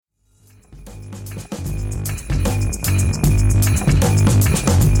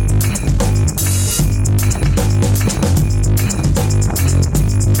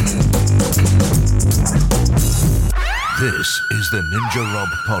This is the Ninja Rob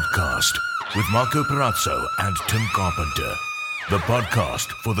Podcast with Marco Perazzo and Tim Carpenter. The podcast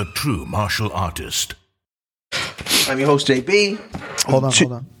for the true martial artist. I'm your host, JB. Hold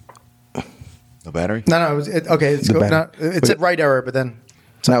on. No battery? No, okay. It's good. No, it's a right error, but then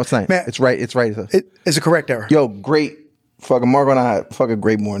No, it's not. Man, It's right. it's a correct error. Yo, great. Fucking Marco and I had fucking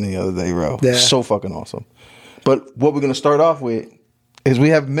great morning the other day, bro. Yeah. So fucking awesome. But what we're going to start off with is we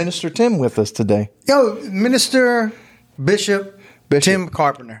have Minister Tim with us today. Yo, Minister Bishop Tim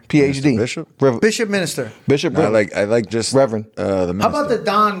Carpenter, PhD. Bishop? Bishop Minister. Bishop. No, I like just Reverend. The minister. How about the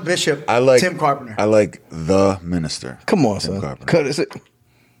Don Bishop Tim Carpenter? I like the minister. Come on, Tim son. Carpenter. Is it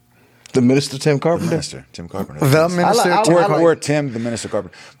the Minister Tim Carpenter? The minister, Tim Carpenter. The Minister I Tim like- Carpenter. Or Tim, the minister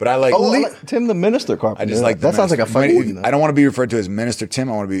Carpenter. But I like... Oh, I like Tim the Minister Carpenter. I just like the that. Sounds like a minister. funny. You know? I don't want to be referred to as Minister Tim.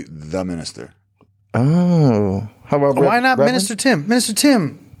 I want to be the minister. Oh, how about Why not Reverend? Minister Tim? Minister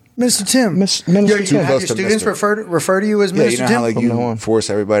Tim. Minister Tim. Minister Yo, Tim. you have your Goes to students Mr. refer to you as Yeah, Minister you know Tim? how like From now you on. force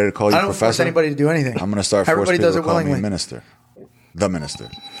everybody to call you I don't professor? force anybody to do anything. I'm going to start Everybody forcing does people it to call me willingly. minister. The minister.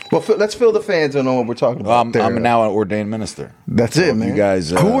 Well, let's fill the fans in on what we're talking Well, about. I'm now an ordained minister. That's it, man. You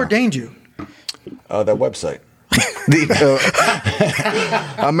guys... Who ordained you? That website.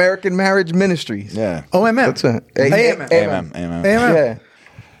 The American Marriage Ministries. Yeah. OMM. That's it. AMM. AMM. AMM. Yeah.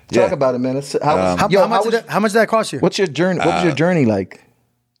 Yeah. Talk about it, man. How much did that cost you? What's your journey? What was your journey like?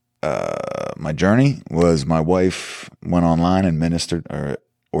 My journey was my wife went online and ministered or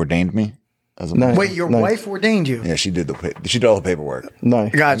ordained me as a Nice. Wait, your Nice. wife ordained you? Yeah, she did all the paperwork.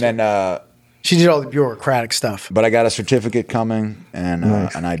 Nice. Gotcha. And then She did all the bureaucratic stuff. but I got a certificate coming and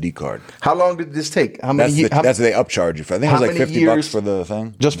an ID card. How long did this take? How many? That's what they upcharge you for. I think it was how like many $50 years? for the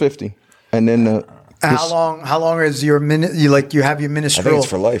thing. Just 50, and then How long is your you have your minstrel? I think it's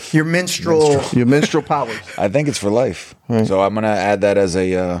for life. Your minstrel your menstrual powers. I think it's for life. So I'm gonna add that as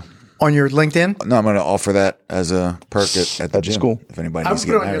a on your LinkedIn? no, I'm gonna offer that as a perk at the gym. school. If anybody I would needs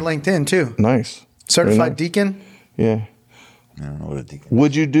put to it get on your married. LinkedIn too. Nice. Certified Very nice. deacon? Yeah. I don't know what a deacon.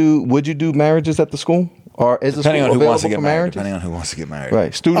 Would you do marriages at the school, or is the Depending school on who wants to available get for married. marriages? Depending on who wants to get married.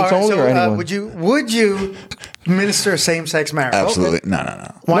 Right, students only or anyone? Would you minister same-sex marriage? Absolutely. Okay.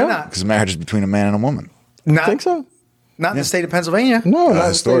 No. Why No. not? Because marriage is between a man and a woman. Not, Think so? Not in the state of Pennsylvania. No, not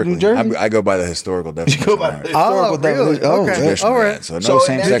Historically, New Jersey. I go by the historical definition. go of by marriage. historical really? definition. Oh, Okay. Tradition, All right. yeah. So no So in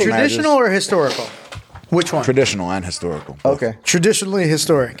same-sex that- marriages. Traditional or historical? Which one? Traditional and historical. Okay. Traditionally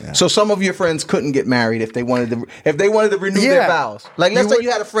historic. So some of your friends couldn't get married if they wanted to renew their Yeah. vows. Like let's You say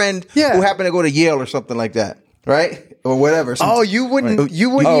you had a friend Yeah. who happened to go to Yale or something like that, right? Or whatever. Oh, you wouldn't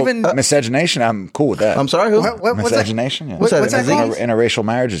even... Miscegenation, I'm cool with that. I'm sorry, who? what's that? Miscegenation, yeah. What's that called? Interracial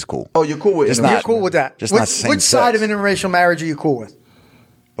marriage is cool. Oh, you're cool with it. Just no? not- You're cool with that. Just which, not same which side of sex. interracial marriage are you cool with?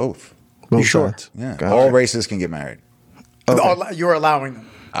 Both. Both sure? sides. Yeah. Gotcha. All races can get married. You're allowing them.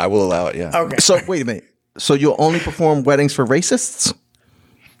 I will allow it, yeah. Okay. So wait a minute. So you'll only perform weddings for racists?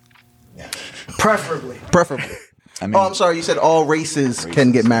 Preferably. Preferably. I mean, I'm sorry. You said all races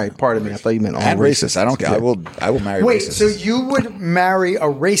can get married. Pardon me. I thought you meant all and races. racist. I don't care. I will marry Wait, racists. so you would marry a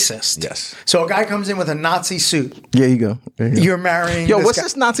racist? Yes. So a guy comes in with a Nazi suit. There you go. There you go. You're marrying. Yo, this what's guy.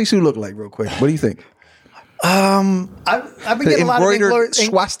 this Nazi suit look like, real quick? What do you think? I've been getting a lot of Embroidered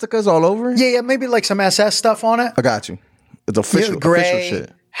swastikas all over? Yeah, maybe like some SS stuff on it. I got you. It's official, Gray official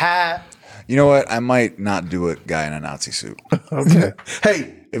shit. hat. You know what? I might not do a guy in a Nazi suit. Okay.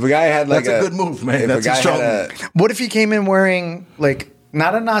 Hey, If a guy had like that's a good move, man. If That's a guy a strong had move. What if he came in wearing like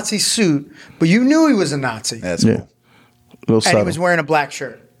not a Nazi suit, but you knew he was a Nazi, That's Yeah. cool. little and subtle. he was wearing a black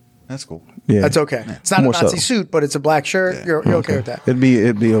shirt? That's cool. Yeah. That's okay. It's not More a Nazi subtle. suit, but it's a black shirt. Yeah. You're okay with that? It'd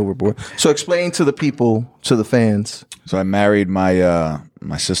be overboard. So explain to the people, to the fans. So I married my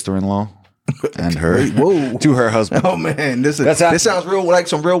my sister-in-law and her Whoa. to her husband. Oh man, this That's how- sounds real like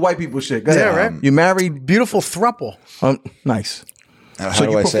some real white people shit. Go Yeah, ahead. right. You married? Beautiful thruple. Nice. How So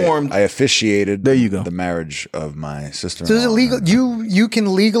do you I say? performed- I officiated. There you go. The marriage of my sister. So is it legal? You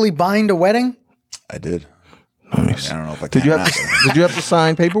can legally bind a wedding? I did. Nice. I don't know if I Did can. you have not. to, did you have to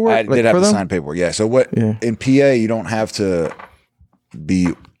sign paperwork? I did have for to them? sign paperwork. Yeah. So what Yeah. in PA you don't have to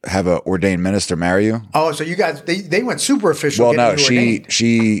have a ordained minister marry you. Oh, so you guys they went super official. Well, no, getting you ordained.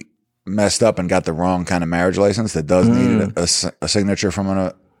 she messed up and got the wrong kind of marriage license that does need a signature from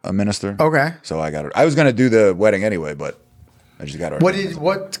a minister. Okay. So I got it. I was going to do the wedding anyway, but I just got it.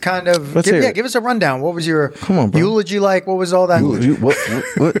 What kind of? Let's hear it. Give us a rundown. What was your Come on, bro. eulogy like? What was all that?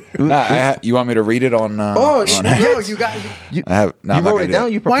 What? Nah, you want me to read it on? Oh, on No, you got. I have. Nah, You I'm not wrote gonna it do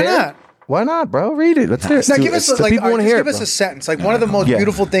down. You Why prepared? not? Why not, bro? Read it. Let's hear it. Now, give us The people want to hear it, give us bro. a sentence, like one of the most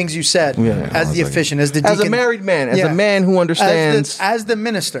beautiful things you said as the officiant, as the deacon, As a married man, as a man who understands, as the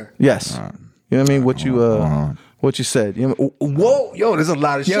minister. Yes, you know what I mean. What you said. You know, whoa, yo, there's a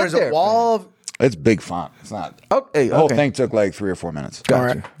lot of shit There's there. a wall of. It's big font. It's not. Okay, The whole thing took like 3 or 4 minutes. Gotcha. All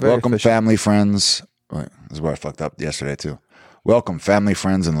right. Very Welcome, efficient. family, friends. Wait, this is where I fucked up yesterday too. Welcome, family,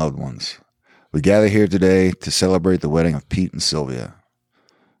 friends, and loved ones. We gather here today to celebrate the wedding of Pete and Sylvia.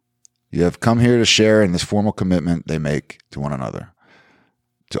 You have come here to share in this formal commitment they make to one another,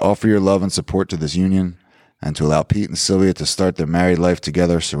 to offer your love and support to this union, and to allow Pete and Sylvia to start their married life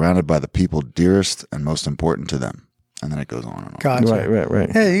together, surrounded by the people dearest and most important to them. And then it goes on and on. Gotcha. Right.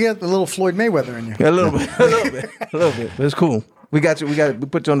 Hey, you got the little Floyd Mayweather in you. Yeah, a little bit. But it's cool. We got you. We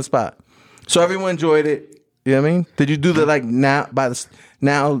put you on the spot. So everyone enjoyed it. You know what I mean? Did you do the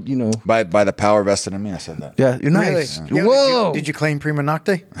now? You know, By the power vested in me, I said that. yeah, you're nice. Really? Yeah, Whoa! Did you claim prima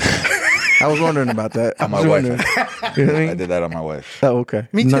nocte? I was wondering about that. On my wife. You know what I mean? I did that on my wife. Oh, okay.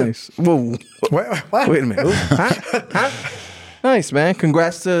 Me too. Nice. Whoa. What? Wait a minute. Ooh, huh? Nice, man.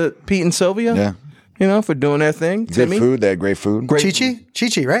 Congrats to Pete and Sylvia. Yeah. You know, for doing their thing. Good Timmy. food. They had great food.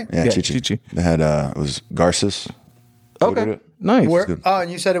 Chi-Chi, right? Yeah, Yeah, Chi-Chi. Chi-Chi. They had, it was Garces. Ordered Okay. it. Nice. Where, good. oh,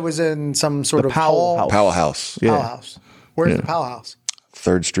 and you said it was in some sort of Powell hall? House. Powell House. Yeah. Powell House. Where's the Powell House?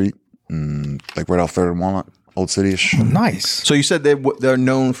 3rd Street. Like right off 3rd and Walnut. Old City-ish. Nice. So you said they're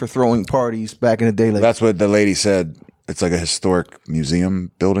known for throwing parties back in the day. Like That's what the lady said. It's like a historic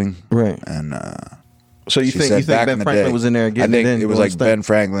museum building. Right. And so you she think said back Ben in the Franklin day- was in there getting I think it in? it was doing like stuff? Ben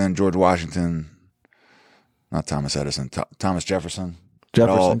Franklin, George Washington, not Thomas Edison, Thomas Jefferson.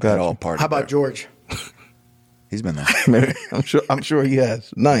 Jefferson, Had gotcha. all partied How about there. George? He's been there. Maybe. I'm sure he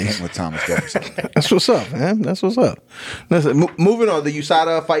has. Nice. With Thomas Jefferson. That's what's up, man. That's what's up. Listen, moving on, the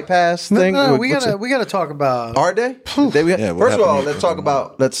USADA Fight Pass thing. No, What's we gotta talk about. Are they? Yeah, what First of all, happened? let's talk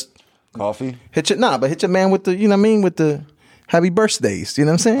about Coffee. hit your man with the, you know what I mean, with the happy birthdays. You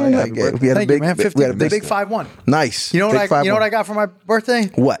know what I'm saying? yeah, Like, happy birthday. we had Thank a you, big, man. 50, we had a the big, big 5-1. nice. You know Big what I 5-1. got for my birthday?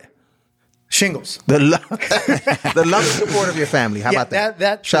 What? Shingles. The love and support of your family. How about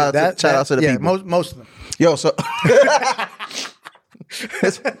that? Shout out to the people. Most of them. Yo, so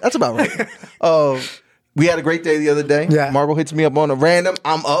that's about right. We had a great day the other day. Yeah. Marvel hits me up on a random.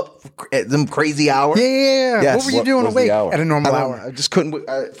 I'm up at them crazy hours. Yeah. Yes. What were you What doing was the awake hour? at a normal I don't know. hour? I just couldn't.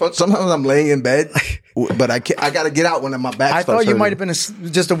 Sometimes I'm laying in bed, but I got to get out when my back. I thought you might have been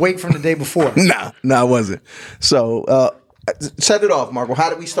just awake from the day before. No, I wasn't. So set it off, Marvel. How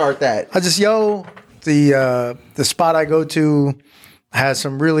did we start that? I just the spot I go to has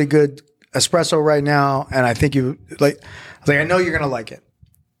some really good espresso right now, and I think you like. I was like, I know you're gonna like it.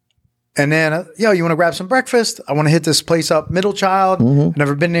 And then, you want to grab some breakfast? I want to hit this place up, Middle Child.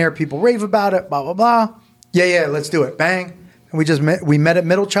 Never been there. People rave about it. Blah blah blah. Yeah, let's do it. Bang. And we met at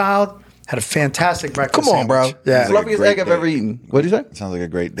Middle Child. Had a fantastic breakfast. Come on, bro. sandwich. Yeah. Fluffiest great egg I've day. ever eaten. What did you say? Sounds like a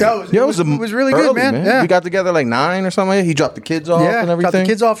great day. Yeah, it was really good, early, man. Yeah. We got together like 9 or something. He dropped the kids off and everything. Got the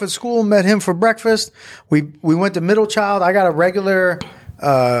kids off at school, met him for breakfast. We went to Middle Child. I got a regular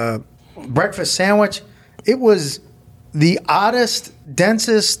breakfast sandwich. It was the oddest,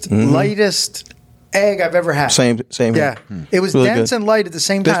 densest, lightest egg I've ever had. Same Yeah. here. It was Really dense good. and light at the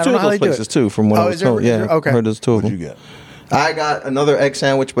same time. There's I two don't of know how those they do places it. too, from what I was is there- told. is Yeah, there- okay. I heard there's two of What'd them. you get? I got another egg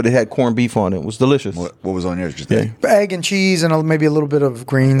sandwich, but it had corned beef on it. It was delicious. What was on yours? Just Yeah. Egg and cheese and maybe a little bit of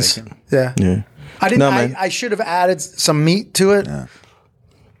greens. Yeah. Yeah. I didn't. No, man. I should have added some meat to it,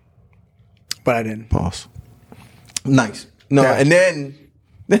 but I didn't. Pause. Nice. No, Yeah. and then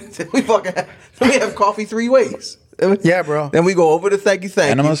we have coffee 3 ways. Yeah, bro. Then we go over to thank you.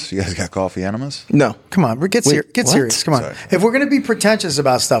 Enemas? You guys got coffee enemas? No. Come on, get what? serious. Come on. Sorry. If we're gonna be pretentious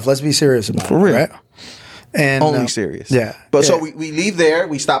about stuff, let's be serious about For it. real. Right? And Only serious. Yeah. But yeah. so we leave there.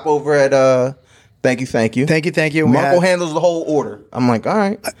 We stop over at thank you. Thank you. We Marco had- handles the whole order. I'm like, all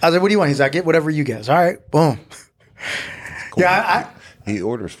right. I was like, what do you want? He's like, get whatever you guys. All right, boom. Yeah, He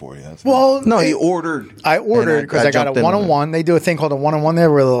orders for you. That's well, No, he ordered. I ordered And because I got a jumped in one-on-one. They do a thing called a one-on-one there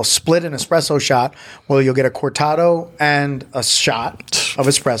where they'll split an espresso shot. Well, you'll get a cortado and a shot of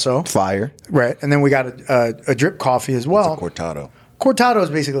espresso. Fire. Right. And then we got a drip coffee as well. cortado. Cortado is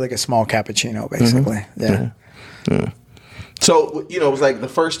basically like a small cappuccino, basically. Mm-hmm. Yeah. So, it was like the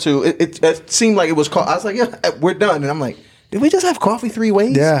first two. It seemed like it was called. I was like, yeah, we're done. And I'm like, did we just have coffee 3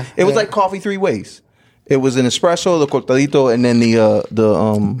 ways? Yeah, It was yeah. like coffee 3 ways. It was an espresso, the cortadito, and then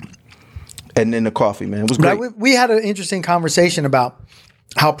the coffee, man. It was great. But we had an interesting conversation about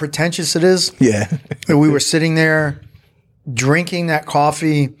how pretentious it is. Yeah. And we were sitting there drinking that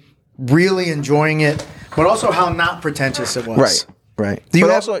coffee, really enjoying it, but also how not pretentious it was. Right. Do you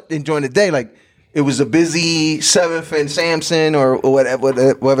But have- also enjoying the day. Like, it was a busy 7th and Samson or whatever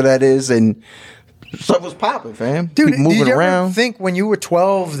that is, and stuff was popping, fam. Dude, people moving did you around. ever think when you were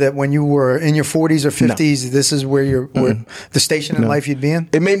 12 that when you were in your 40s or 50s, this is where the station in life you'd be in?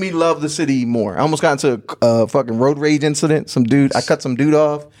 It made me love the city more. I almost got into a fucking road rage incident. I cut some dude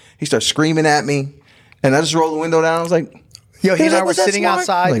off. He started screaming at me, and I just rolled the window down. I was like, Yo, he and I were was that sitting smart?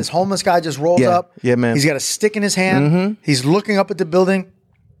 outside. Like, this homeless guy just rolled Yeah. up. Yeah, man. He's got a stick in his hand. He's looking up at the building.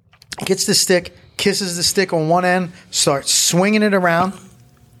 Gets the stick, kisses the stick on one end, starts swinging it around,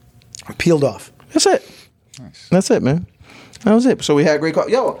 peeled off. That's it. Nice. That's it, man. That was it. So we had a great call.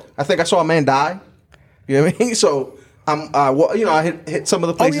 Yo, I think I saw a man die. You know what I mean? So I hit some of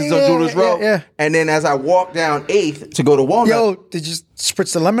the places on Judas Road. Yeah. And then as I walked down 8th to go to Walnut. Yo, did you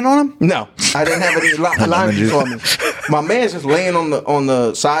spritz the lemon on him? No, I didn't have any lime juice on me. My man's just laying on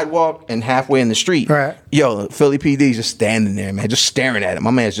the sidewalk and halfway in the street. Right. Yo, Philly PD's just standing there, man, just staring at him.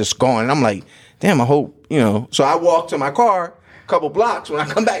 My man's just gone. And I'm like, damn, I hope, So I walked to my car a couple blocks. When I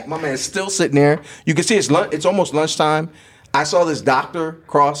come back, my man's still sitting there. You can see it's almost lunchtime. I saw this doctor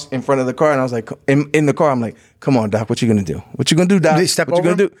cross in front of the car, and I was like, in the car, I'm like, come on, Doc, what you gonna do? What you gonna do, Doc? Did he step what you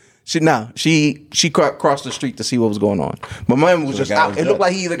over gonna do? She crossed the street to see what was going on. But my man was just out. It looked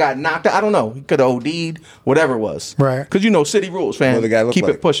like he either got knocked out. I don't know. He could have OD'd, whatever it was. Right. Because city rules, fam. What the guy look Keep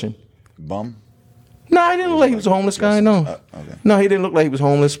like? it pushing. Bum? No, he didn't look like he was a homeless guy. No, okay. No, he didn't look like he was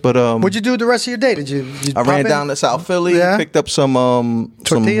homeless. But What'd you do the rest of your day? Did you I ran down to South Philly, picked up some warm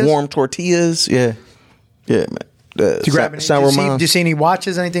tortillas. Yeah, man. Did you grab any? Did you see any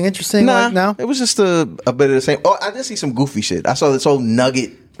watches? Anything interesting? Nah, No. It was just a bit of the same. Oh, I did see some goofy shit. I saw this whole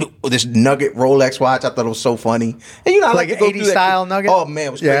nugget Rolex watch. I thought it was so funny. And I like to go an 80s through that. style nugget. Oh man,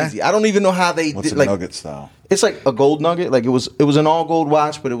 it was crazy. I don't even know how they What's did. a nugget style? It's like a gold nugget. Like it was an all gold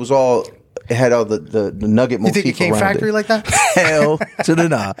watch, but it had all the nugget motif. You think it came around factory it. like that? Hell to the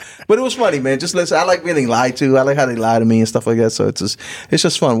nah. But it was funny, man. Just listen. I like getting lied to. I like how they lie to me and stuff like that. So it's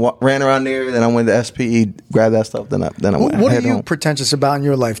just fun. Ran around there, then I went to SPE, grabbed that stuff. Then I went. What are you home. pretentious about in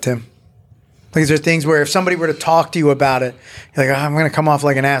your life, Tim? Like, is there things where if somebody were to talk to you about it, you're like, I'm going to come off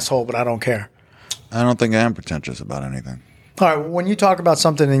like an asshole, but I don't care. I don't think I am pretentious about anything. All right, when you talk about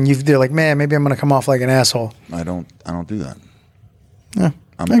something and they're like, man, maybe I'm going to come off like an asshole. I don't do that. Yeah.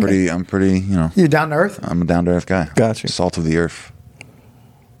 I'm pretty, You down to earth? I'm a down to earth guy. Gotcha. Salt of the earth.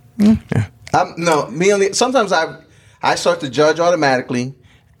 Sometimes I start to judge automatically,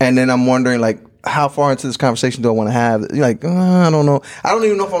 and then I'm wondering like, how far into this conversation do I want to have? You're like, I don't know. I don't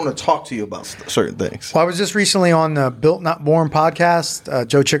even know if I'm going to talk to you about certain things. Well, I was just recently on the Built Not Born podcast.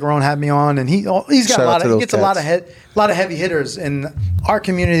 Joe Chickarone had me on, and he's got Shout out to he those gets a lot of heavy hitters in our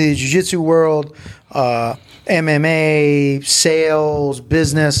community, the jiu-jitsu world, MMA, sales,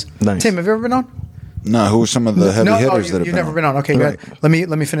 business. Nice. Tim, have you ever been on? No, who are some of the heavy hitters that have you've never been on? on. Okay, Right. good.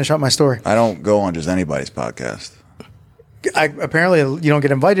 Let me finish up my story. I don't go on just anybody's podcast. Apparently, you don't get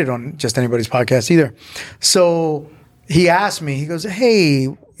invited on just anybody's podcast either. So he asked me, he goes, hey,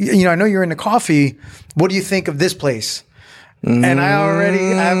 I know you're into coffee. What do you think of this place? And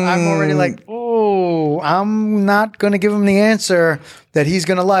I'm already like, oh, I'm not going to give him the answer that he's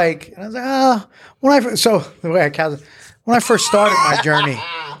going to like. And I was like, when I first started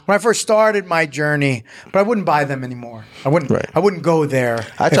my journey, but I wouldn't buy them anymore. I wouldn't go there.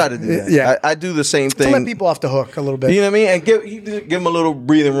 I try to do that. Yeah. I do the same thing. To let people off the hook a little bit. You know what I mean? And give them a little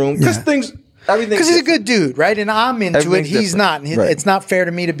breathing room. Because everything. Because he's a good dude, right? And I'm into it. Everything's He's different. not. Right. It's not fair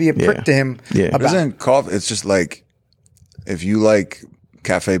to me to be a prick to him. Yeah. About Isn't coffee? It's just like if you like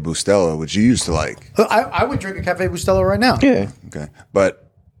Cafe Bustelo, which you used to like. I would drink a Cafe Bustelo right now. Yeah. Okay,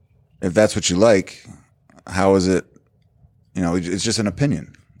 but if that's what you like, how is it? It's just an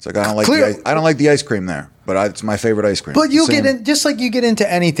opinion. It's like I don't like the ice cream there, but it's my favorite ice cream. But you get in, just like you get into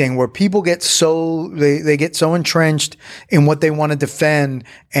anything where people get they get so entrenched in what they want to defend,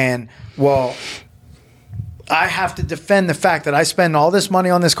 and I have to defend the fact that I spend all this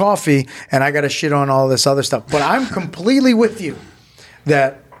money on this coffee and I got to shit on all this other stuff. But I'm completely with you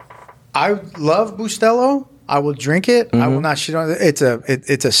that I love Bustelo. I will drink it. I will not shit on it. It's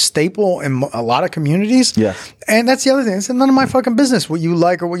a staple in a lot of communities. Yeah. And that's the other thing. It's none of my fucking business what you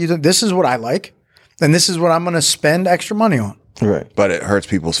like or what you do. This is what I like. And this is what I'm going to spend extra money on. Right. But it hurts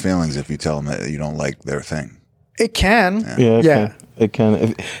people's feelings if you tell them that you don't like their thing. It can. Yeah. It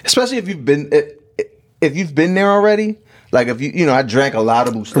can. Especially if you've been there already. Like if I drank a lot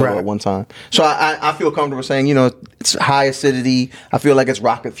of Bustelo at one time, so I feel comfortable saying it's high acidity. I feel like it's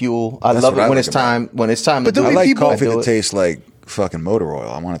rocket fuel. I love it when it's time. When it's time to do it. I like coffee that tastes like fucking motor oil.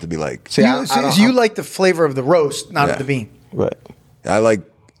 I want it to be like. See, you like the flavor of the roast, not of the bean. Right.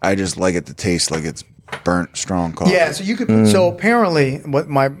 I just like it to taste like it's burnt strong coffee. Yeah, so you could. So apparently, what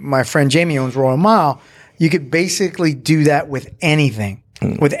my friend Jamie owns, Royal Mile, you could basically do that with anything,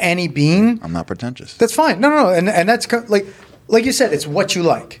 with any bean. I'm not pretentious. That's fine. No, and that's like you said, it's what you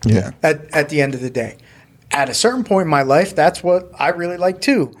like. Yeah. At the end of the day, at a certain point in my life, that's what I really like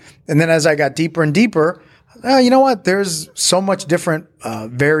too. And then as I got deeper and deeper, you know what? There's so much different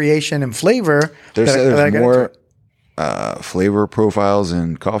variation and flavor. There's more flavor profiles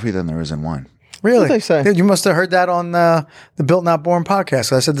in coffee than there is in wine. Really? They say. Dude, you must have heard that on the Built Not Born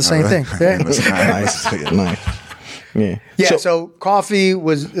podcast. I said the same thing. Yeah. Nice. Yeah. So coffee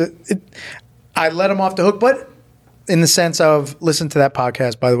was. I let him off the hook, but in the sense of listen to that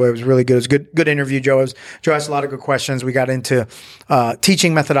podcast. By the way, it was really good. It was good interview. Joe asked a lot of good questions. We got into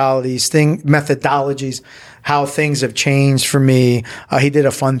teaching methodologies, how things have changed for me. He did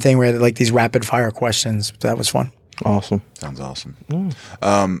a fun thing where he had like these rapid fire questions. That was fun. Awesome. Sounds awesome.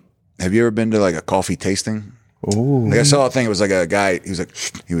 Have you ever been to like a coffee tasting? Ooh. Like I saw a thing. It was like a guy. He was like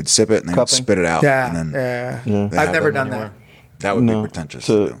he would sip it and then he'd spit it out. Yeah. And then I've never done that. That would be pretentious.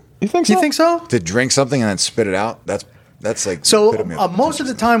 To do. You think so? You think so? To drink something and then spit it out. That's like so. Most of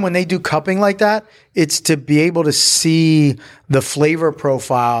the time when they do cupping like that, it's to be able to see the flavor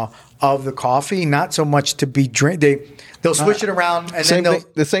profile of the coffee, not so much to be drink. They'll switch it around and then they'll.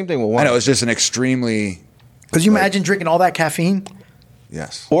 The same thing with wine. I know it's just an extremely. Because you imagine drinking all that caffeine.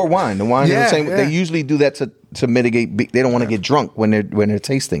 Yes. Or wine. The wine is the same. Yeah. They usually do that to mitigate. They don't want to get drunk when they're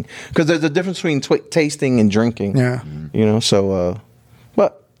tasting, because there's a difference between tasting and drinking. Yeah. You know. So,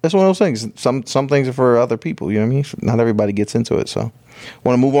 but that's one of those things. Some things are for other people. You know what I mean? Not everybody gets into it. So,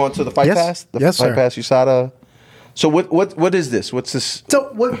 want to move on to the fight pass? The Yes, fight sir. pass USADA. So what is this? What's this?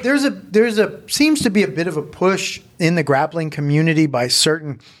 So there's a seems to be a bit of a push in the grappling community by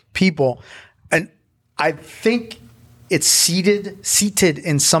certain people, and I think it's seated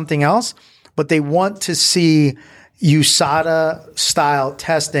in something else, but they want to see USADA style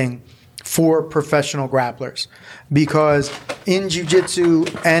testing for professional grapplers, because in jiu-jitsu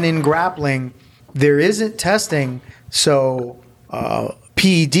and in grappling there isn't testing, so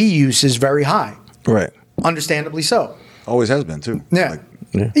PED use is very high. Right. Understandably so. Always has been too. Yeah.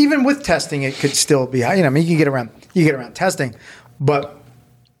 Even with testing, it could still be high. You know, I mean, you get around testing, but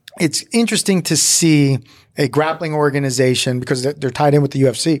it's interesting to see a grappling organization, because they're tied in with the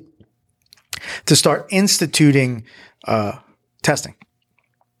UFC, to start instituting testing.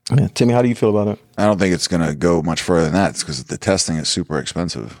 Yeah. Timmy, how do you feel about it? I don't think it's going to go much further than that. It's because the testing is super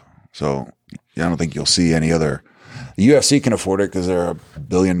expensive. So I don't think you'll see any other. The UFC can afford it because they're a $1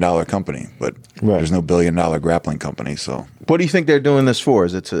 billion company, but there's no $1 billion grappling company. So what do you think they're doing this for?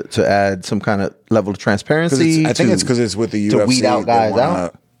 Is it to add some kind of level of transparency? I think it's because it's with the UFC. To weed out guys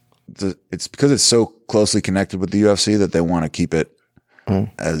out? It's because it's so closely connected with the UFC that they want to keep it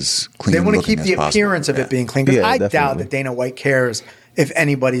as clean. They want to looking keep as the possible. appearance of it being clean. Because I doubt definitely. that Dana White cares if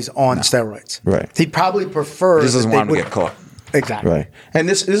anybody's on steroids. Right. He'd probably prefer. He just doesn't that want they them to get caught. Exactly. Right. And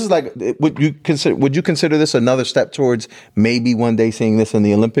this is like, would you consider this another step towards maybe one day seeing this in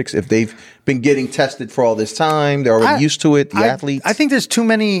the Olympics? If they've been getting tested for all this time, they're already used to it, the athletes? I think there's too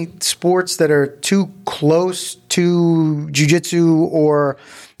many sports that are too close to jiu-jitsu or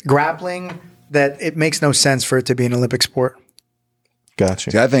grappling that it makes no sense for it to be an Olympic sport.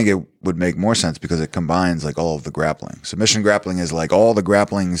 Gotcha. See, I think it would make more sense because it combines like all of the grappling. Submission grappling is like all the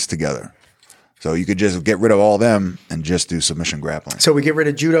grapplings together. So you could just get rid of all them and just do submission grappling. So we get rid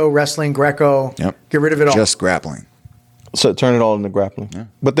of judo, wrestling, Greco. Yep. Get rid of it all. Just grappling. So turn it all into grappling. Yeah.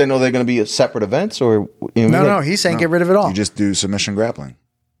 But then are they going to be separate events, or No, he's saying get rid of it all. You just do submission grappling.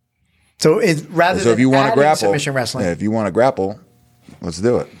 So rather So if you than want to adding grapple, submission wrestling, if you want to grapple, let's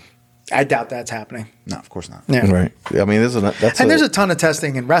do it. I doubt that's happening. No, of course not. Yeah. Right. I mean, there's a ton of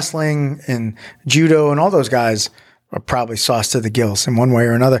testing in wrestling and judo, and all those guys are probably sauced to the gills in one way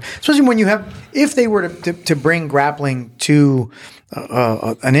or another. Especially when if they were to bring grappling to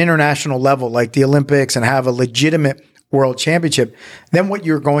an international level like the Olympics and have a legitimate world championship, then what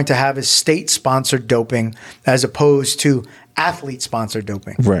you're going to have is state-sponsored doping as opposed to athlete-sponsored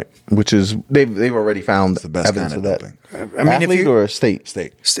doping. right, which is they've already found the best evidence kind of of that. doping. I mean, Athlete or state?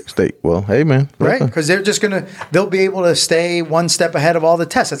 State. Well, hey man, Right? Because they'll be able to stay one step ahead of all the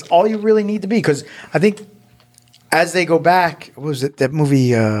tests. That's all you really need to be. Because I think as they go back, what was it, that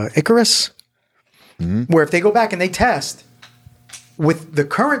movie Icarus? Mm-hmm. Where if they go back and they test with the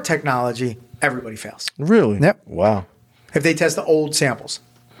current technology, everybody fails. Really? Yep. Wow. If they test the old samples.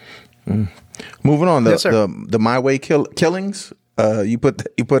 Moving on, Yes, sir. the My Way killings. You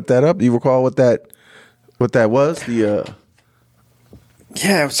put that up. You recall what that was? The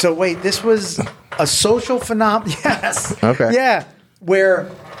Yeah. So wait, this was a social phenomenon. Yes. Okay. Yeah. Where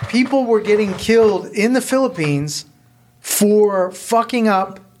people were getting killed in the Philippines for fucking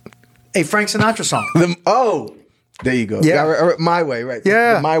up a Frank Sinatra song. There you go. Yeah. My Way, right?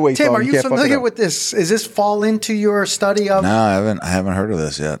 Yeah. The My Way Tim, song. are you can't fuck it familiar up. with this? Is this fall into your study of? No, I haven't heard of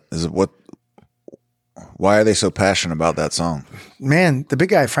this yet. Is it what? Why are they so passionate about that song? Man, the big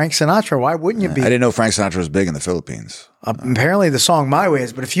guy, Frank Sinatra. Why wouldn't you be? I didn't know Frank Sinatra was big in the Philippines. Apparently, the song "My Way"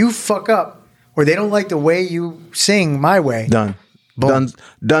 is. But if you fuck up or they don't like the way you sing "My Way," Done. Boom.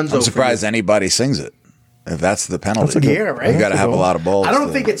 Done's I'm surprised anybody sings it. If that's the penalty, That's a good- right? You got to have a lot of balls. I don't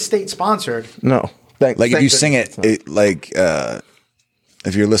to- think it's state sponsored. No. like if you sing it,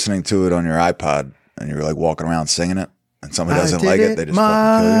 if you're listening to it on your iPod and you're like walking around singing it, and somebody doesn't like it, they just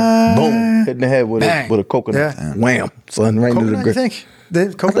fucking kill you. Boom. Hit in the head with a coconut. Yeah. Wham. Son, right into the Coconut, you grip. think? The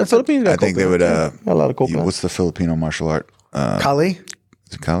The coconut? Philippines got I think they would. coconut. A lot of coconut. What's the Filipino martial art? Kali?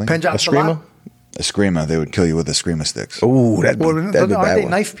 Is it Kali? Punjab Eskrima? Eskrima. They would kill you with Eskrima sticks. Ooh, that'd be Well, that'd be aren't bad they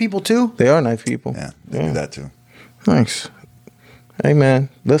one. knife people too? They are nice people. Yeah, they do that too. Nice. Hey man,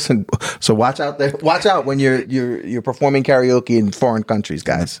 listen. So watch out there. Watch out when you're performing karaoke in foreign countries,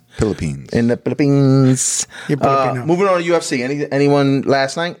 guys. Philippines. In the Philippines. You're Filipino. Moving on to UFC. Anyone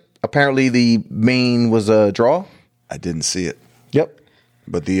last night? Apparently the main was a draw. I didn't see it, Yep.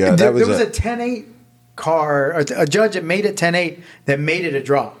 but the There that was was a 10-8 car, a judge that made it 10-8 that made it a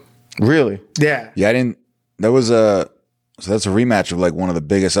draw. Really? Yeah. yeah. I didn't. That was a. So that's a rematch of like one of the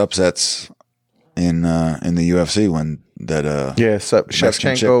biggest upsets in the UFC when that Yeah. Mexican chick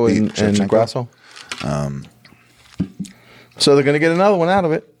Shevchenko beat and Shevchenko. Grasso. So they're gonna get another one out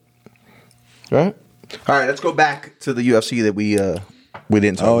of it, right? All right. Let's go back to the UFC that we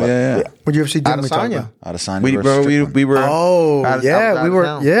didn't talk Oh about. yeah. What UFC didn't we talk Adesanya. about? Adesanya We, versus remember Strickland. we were. Oh, out of- yeah, I was out we of were-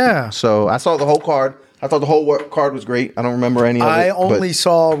 town. yeah. So I saw the whole card. I thought the whole card was great. I don't remember any of it. I but- only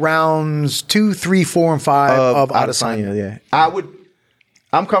saw rounds 2, 3, 4, and 5 of Adesanya. Yeah,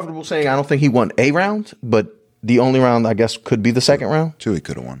 I'm comfortable saying I don't think he won a round, but the only round I guess could be the second round. Two, he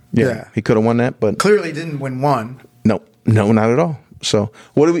could have won. Yeah. He could have won that, but Clearly didn't win one. no, not at all. So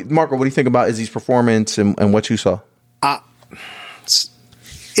Marco? What do you think about Izzy's performance and what you saw?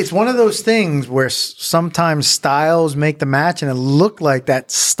 It's one of those things where sometimes styles make the match, and it looked like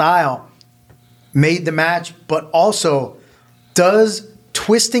that style made the match, but also does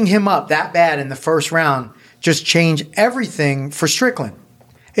twisting him up that bad in the first round just change everything for Strickland?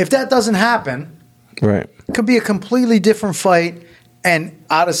 If that doesn't happen, Right. it could be a completely different fight, and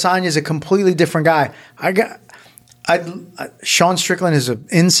Adesanya is a completely different guy. Sean Strickland is an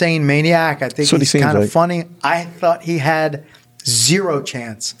insane maniac. I think That's what he he's seems kind of like. funny. I thought he had zero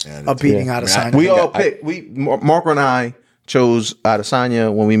chance of beating Adesanya. We all picked. Marco and I chose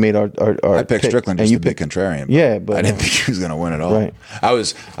Adesanya when we made our I picked pick, Strickland and just you to be picked contrarian. Yeah, but I didn't think he was going to win at all. Right. I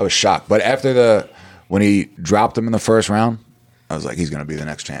was shocked. But after when he dropped him in the first round, I was like, he's going to be the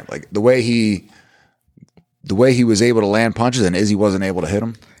next champ. Like the way he was able to land punches and Izzy wasn't able to hit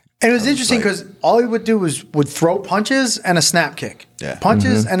him. And it was interesting because all he would do would throw punches and a snap kick. Yeah.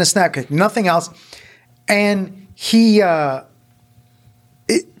 Punches and a snap kick, nothing else. And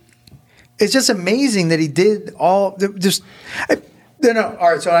it's just amazing that he did all just. No,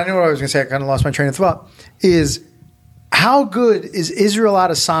 all right. So I knew what I was going to say. I kind of lost my train of thought. Is how good is Israel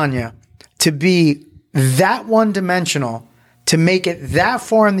Adesanya to be that one-dimensional, to make it that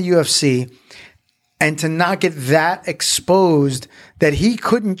far in the UFC, and to not get that exposed that he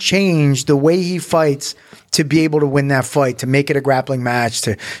couldn't change the way he fights to be able to win that fight, to make it a grappling match,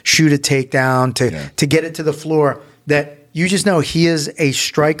 to shoot a takedown, to get it to the floor, that you just know he is a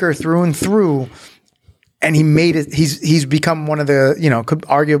striker through and through, and he made it. He's become one of the,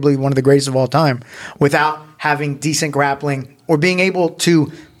 arguably one of the greatest of all time without having decent grappling or being able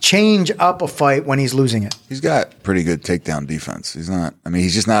to change up a fight when he's losing it. He's got pretty good takedown defense. He's not. I mean,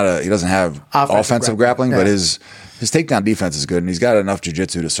 he's just not he doesn't have Offensive offensive grappling, grappling, but yeah. his takedown defense is good, and he's got enough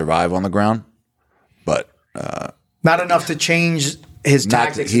jiu-jitsu to survive on the ground. But Not enough to change his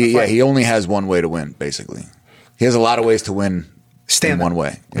tactics. in the fight. he only has one way to win. Basically, he has a lot of ways to win in one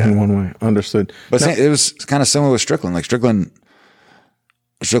way. Yeah. in one way. Understood. But it was kind of similar with Strickland. Like Strickland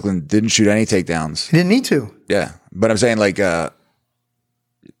didn't shoot any takedowns. He didn't need to. Yeah, but I'm saying like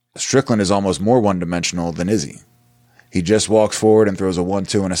Strickland is almost more one-dimensional than Izzy. He just walks forward and throws a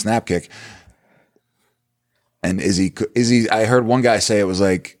 1-2 and a snap kick. And Izzy, I heard one guy say it was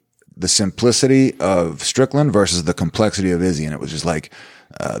like the simplicity of Strickland versus the complexity of Izzy, and it was just like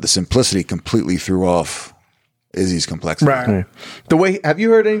the simplicity completely threw off Izzy's complexity. Right. Yeah. The way, have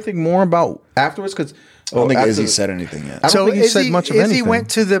you heard anything more about afterwards? Because I don't think Izzy said anything yet. I don't think he said much of anything. Izzy went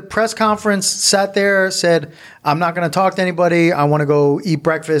to the press conference, sat there, said, I'm not going to talk to anybody. I want to go eat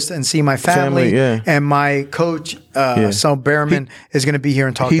breakfast and see my family. yeah. And my coach, Sal Behrman, is going to be here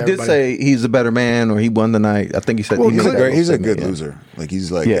and talk to everybody. He did say he's a better man, or he won the night. I think he said He's a good loser. Like he's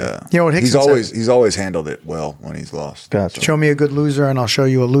like, You know what Hickson said? he's always handled it well when he's lost. Gotcha. Show me a good loser and I'll show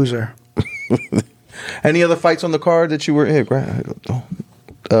you a loser. Any other fights on the card that you were here?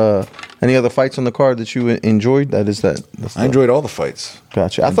 Any other fights on the card that you enjoyed? I enjoyed all the fights.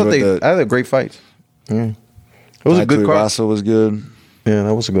 Gotcha. I thought I had great fights. Yeah. It was a good card. Tuivasa was good. Yeah,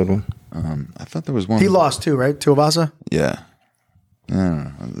 that was a good one. I thought there was one. He lost too, right? Tuivasa? Yeah.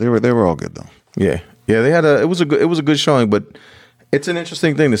 They were all good though. Yeah. Yeah, it was a good showing, but it's an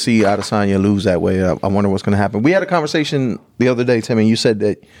interesting thing to see Adesanya lose that way. I wonder what's going to happen. We had a conversation the other day, Tim, and you said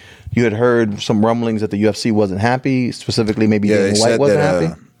that you had heard some rumblings that the UFC wasn't happy, specifically maybe Dana White wasn't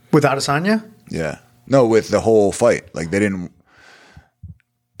happy. With Adesanya? Yeah. No, with the whole fight. Like they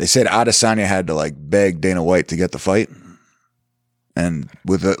said Adesanya had to like beg Dana White to get the fight. And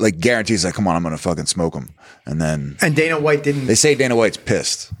with like guarantees, like, come on, I'm going to fucking smoke him. And Dana White didn't. They say Dana White's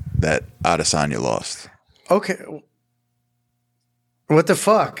pissed that Adesanya lost. Okay. What the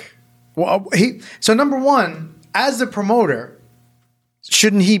fuck? Well, so number one, as the promoter,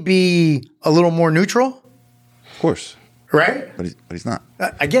 shouldn't he be a little more neutral? Of course. Right? But he's not.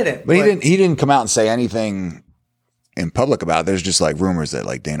 I get it. But he didn't come out and say anything in public about it. There's just like rumors that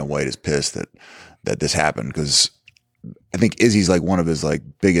like Dana White is pissed that this happened because I think Izzy's like one of his like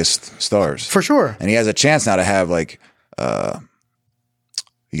biggest stars. For sure. And he has a chance now to have like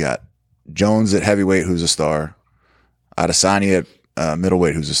you got Jones at heavyweight, who's a star. Adesanya at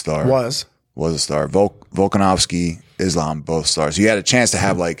middleweight, who's a star. Was a star. Volkanovski, Islam, both stars. So you had a chance to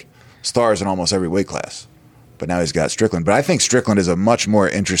have like stars in almost every weight class. But now he's got Strickland. But I think Strickland is a much more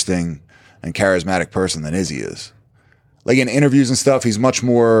interesting and charismatic person than Izzy is. Like in interviews and stuff, he's much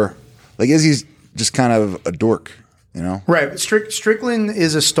more like Izzy's just kind of a dork, you know? Right. Strickland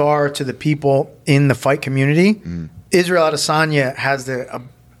is a star to the people in the fight community. Mm. Israel Adesanya has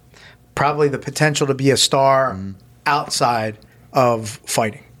probably the potential to be a star outside of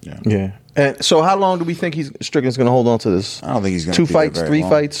fighting. Yeah. And so how long do we think Strickland's going to hold on to this? I don't think he's going to 2 fights, 3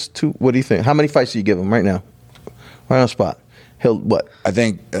 fights, 2. What do you think? How many fights do you give him right now? Right on the spot. He'll what? I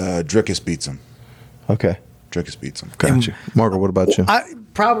think Drickus beats him. Okay. Drickus beats him. Gotcha. Margaret, what about you? I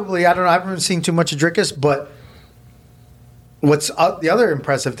don't know. I haven't seen too much of Drickus, but what's the other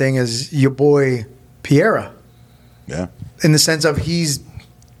impressive thing is your boy Piera. Yeah. In the sense of he's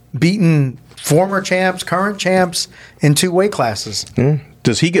beaten former champs, current champs in 2 weight classes.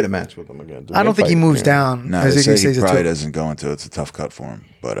 Does he get a match with him again? I don't think he moves down. No, they say he probably doesn't go into it. It's a tough cut for him.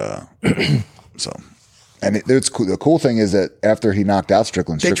 But so, and it's cool. The cool thing is that after he knocked out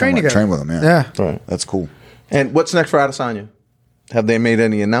Strickland went and trained with him. Yeah. Right. That's cool. And what's next for Adesanya? Have they made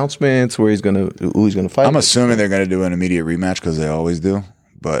any announcements who he's going to fight? I'm assuming they're going to do an immediate rematch because they always do.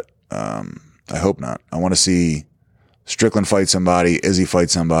 But I hope not. I want to see Strickland fight somebody, Izzy fight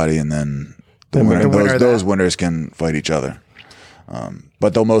somebody, and then those winners can fight each other.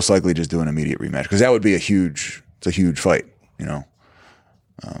 But they'll most likely just do an immediate rematch because that would be a huge fight, you know.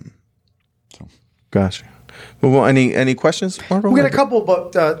 Gotcha. Well, any questions, Marco? We got a couple,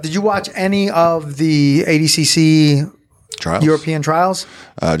 but did you watch any of the ADCC trials? European trials?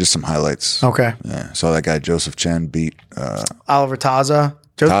 Just some highlights. Okay. Yeah, saw that guy Joseph Chen beat Oliver Taza.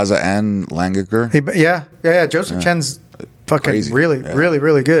 Taza and Langaker. Yeah. Joseph Chen's fucking crazy.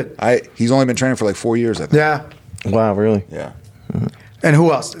 Really good. He's only been training for like 4 years, I think. Yeah. Wow, really? Yeah. And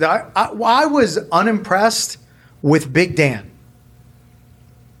who else? I was unimpressed with Big Dan.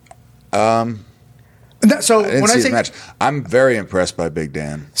 So I didn't see his match. I'm very impressed by Big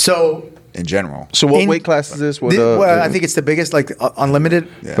Dan. So in general. So what weight class is this? I think it's the biggest, like unlimited.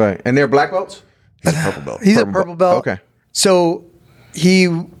 Yeah. Right. And they're black belts? He's a purple belt. He's a purple belt. Okay. So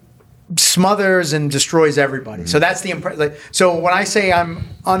he smothers and destroys everybody. So that's the so when I say I'm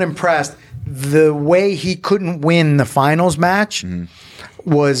unimpressed, the way he couldn't win the finals match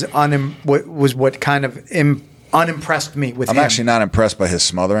was what kind of unimpressed me with him. I'm actually not impressed by his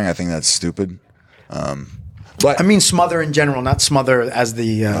smothering. I think that's stupid. But I mean smother in general, not smother as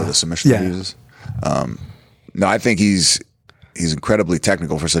the submission he uses. No, I think he's incredibly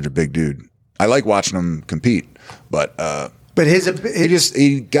technical for such a big dude. I like watching him compete, but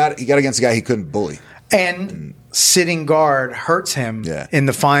he got against a guy he couldn't bully. And sitting guard hurts him in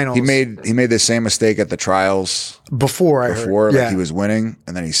the finals. He made the same mistake at the trials before he was winning,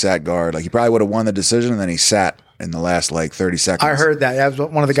 and then he sat guard. Like he probably would have won the decision, and then he sat in the last like 30 seconds. I heard that. That was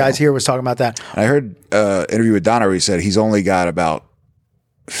what one of the guys here was talking about that. I heard an interview with Donna where he said he's only got about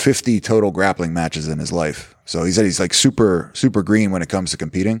 50 total grappling matches in his life. So he said he's like super, super green when it comes to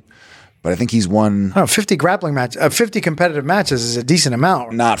competing. But I think he's won. 50 grappling matches, 50 competitive matches is a decent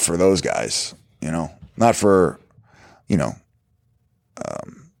amount. Not for those guys, not for,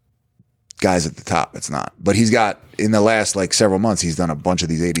 guys at the top. It's not. But he's got, in the last like several months, he's done a bunch of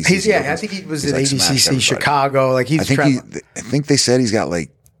these ADCC. I think he was at ADCC Chicago. Like I think they said he's got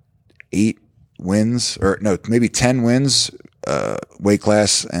like 8 wins, or no, maybe 10 wins, weight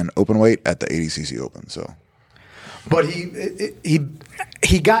class and open weight at the ADCC Open. So, but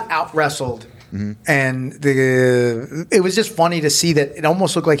he got out wrestled, and it was just funny to see that it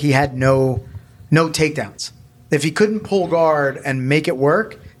almost looked like he had no takedowns. If he couldn't pull guard and make it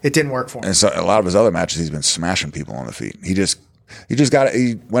work, it didn't work for him. And so a lot of his other matches, he's been smashing people on the feet. He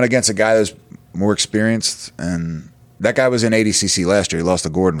went against a guy that's more experienced, and that guy was in ADCC last year. He lost to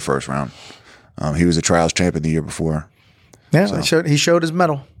Gordon first round. He was a trials champion the year before. Yeah, so. he showed his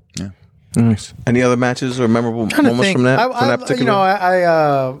medal. Yeah. Nice. Any other matches or memorable moments from that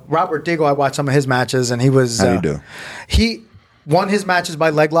particular? Robert Diggle, I watched some of his matches, and he was. How do you do? He won his matches by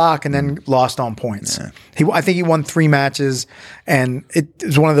leg lock and then lost on points. Yeah. I think he won 3 matches, and it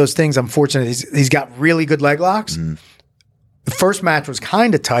was one of those things. I'm fortunate he's got really good leg locks. The first match was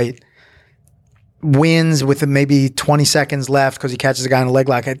kind of tight. Wins with maybe 20 seconds left because he catches a guy in a leg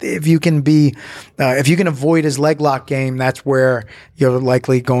lock. If you can avoid his leg lock game, that's where you're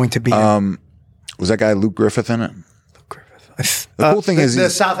likely going to be. Was that guy Luke Griffith in it? Luke Griffith. The cool thing is the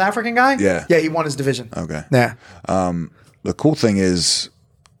South African guy. Yeah, he won his division. Okay. Yeah. The cool thing is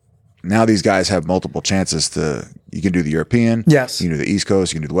now these guys have multiple chances to. You can do the European. Yes. You can do the East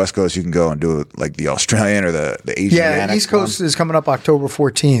Coast. You can do the West Coast. You can go and do it like the Australian or the Asian. Yeah, the East Coast is coming up October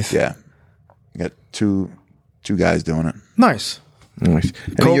 14th. Yeah. You got two guys doing it. Nice. Any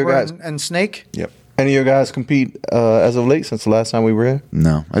of your guys and Snake? Yep. Any of your guys compete as of late since the last time we were here?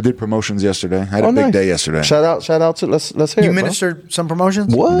 No, I did promotions yesterday. I had a big day yesterday. Shout out to let's hear. You ministered some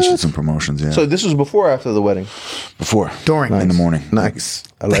promotions? What? Ministered some promotions. Yeah. So this was before or after the wedding? Before. During. In the morning. Nice.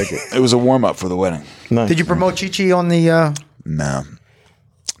 I like it. It was a warm up for the wedding. Nice. Did you promote Chi-Chi on the?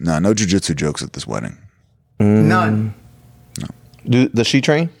 No Jiu-Jitsu jokes at this wedding. None. No. Does she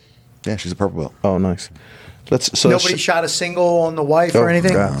train? Yeah, she's a purple belt. Oh, nice. Nobody shot a single on the wife or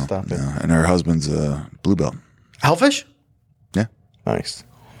anything? God, stop it. No. And her husband's a blue belt. Hellfish? Yeah. Nice.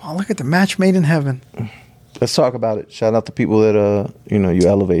 Oh, look at the match made in heaven. Let's talk about it. Shout out to people that you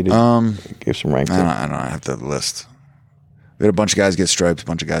elevated. Give some ranks. I don't have the list. We had a bunch of guys get stripes, a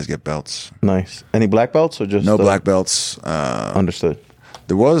bunch of guys get belts. Nice. Any black belts or just no black belts? Understood.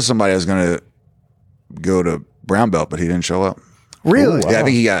 There was somebody that was going to go to brown belt, but he didn't show up. Really? Ooh, wow. Yeah, I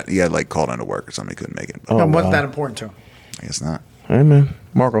think he had like called into work or something. He couldn't make it. But Wasn't that important to him? I guess not. Hey man,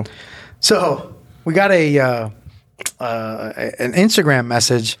 Marco. So we got an Instagram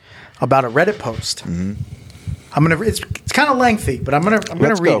message about a Reddit post. Mm-hmm. It's kind of lengthy, but I'm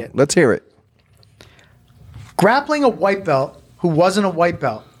gonna read it. Let's hear it. Grappling a white belt who wasn't a white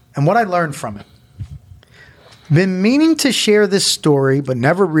belt, and what I learned from it. Been meaning to share this story, but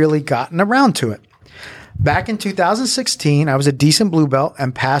never really gotten around to it. Back in 2016, I was a decent blue belt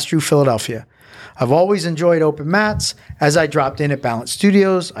and passed through Philadelphia. I've always enjoyed open mats. As I dropped in at Balance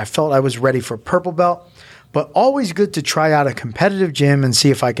Studios, I felt I was ready for purple belt, but always good to try out a competitive gym and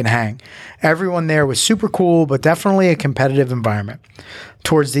see if I can hang. Everyone there was super cool, but definitely a competitive environment.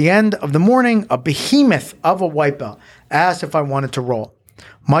 Towards the end of the morning, a behemoth of a white belt asked if I wanted to roll.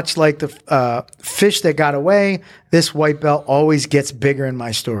 Much like the fish that got away, this white belt always gets bigger in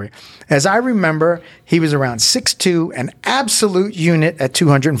my story. As I remember, he was around 6'2", an absolute unit at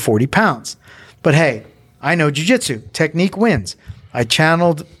 240 pounds. But hey, I know jiu-jitsu. Technique wins. I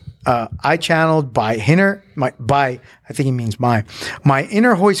channeled by I think he means my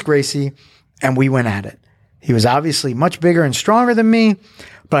inner Hoist Gracie, and we went at it. He was obviously much bigger and stronger than me,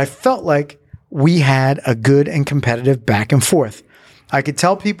 but I felt like we had a good and competitive back and forth. I could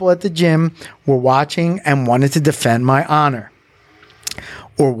tell people at the gym were watching and wanted to defend my honor,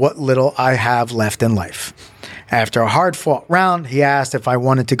 or what little I have left in life. After a hard-fought round, he asked if I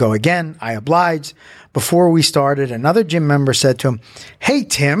wanted to go again. I obliged. Before we started, another gym member said to him, "Hey,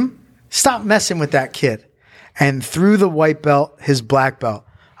 Tim, stop messing with that kid," and threw the white belt his black belt.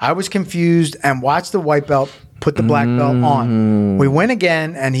 I was confused and watched the white belt put the black belt on. We went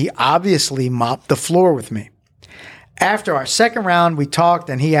again, and he obviously mopped the floor with me. After our second round, we talked,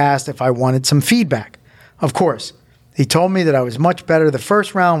 and he asked if I wanted some feedback. Of course, he told me that I was much better the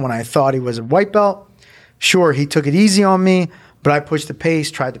first round when I thought he was a white belt. Sure, he took it easy on me, but I pushed the pace,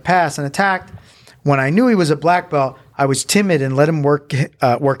 tried to pass, and attacked. When I knew he was a black belt, I was timid and let him work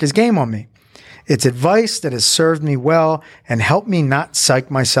his game on me. It's advice that has served me well and helped me not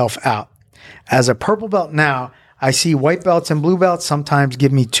psych myself out. As a purple belt now, I see white belts and blue belts sometimes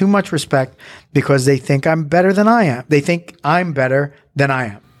give me too much respect because they think I'm better than I am. They think I'm better than I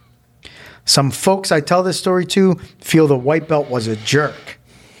am. Some folks I tell this story to feel the white belt was a jerk,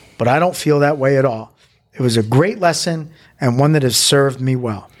 but I don't feel that way at all. It was a great lesson and one that has served me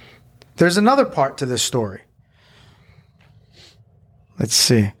well. There's another part to this story. Let's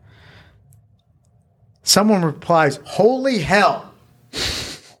see. Someone replies, "Holy hell.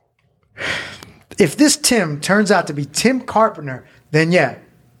 If this Tim turns out to be Tim Carpenter, then yeah,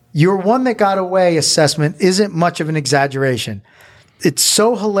 your one that got away assessment isn't much of an exaggeration. It's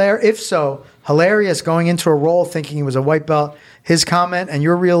so hilarious. If so, hilarious going into a role thinking he was a white belt. His comment and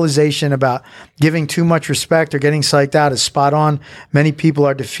your realization about giving too much respect or getting psyched out is spot on. Many people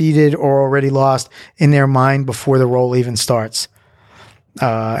are defeated or already lost in their mind before the role even starts."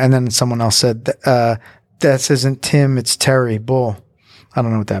 And then someone else said, "This isn't Tim, it's Terry. Bull." I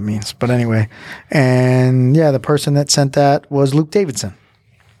don't know what that means, but anyway. And yeah, the person that sent that was Luke Davidson.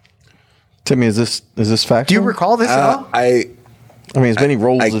 Timmy, is this factual? Do you recall this at all? I mean, as many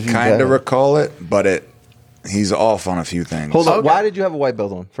roles as I you've kind had. of recall it, but he's off on a few things. Hold on. Okay. Why did you have a white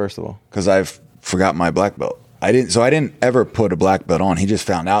belt on, first of all? Because I forgot my black belt. I didn't ever put a black belt on. He just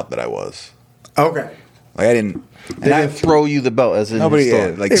found out that I was. Okay. Like I didn't. They didn't throw you the belt as in Nobody. your Yeah,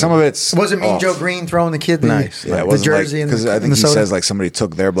 store. like some of it's. Was it Mean off. Joe Green throwing the kid Nice. Yeah, it the wasn't jersey because I and think the he soda? says like somebody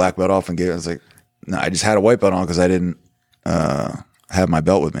took their black belt off and gave it. I was like, no, I just had a white belt on because I didn't have my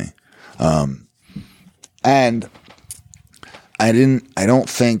belt with me, and I don't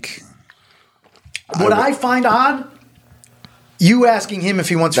think. What I find odd, you asking him if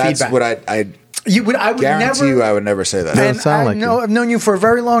he wants That's feedback. what I I would guarantee never. you. I would never say that. And Doesn't sound like I've known you for a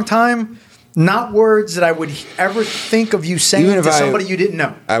very long time. Not words that I would ever think of you saying Even if to I- somebody you didn't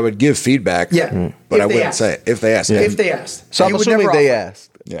know. I would give feedback. Yeah. but If I they wouldn't asked. say it if they asked. If they asked. So I'm You would assuming never they offer. asked.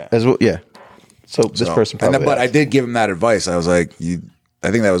 Yeah. As well, yeah. So this So- person probably but I asked. did give him that advice. I was like, I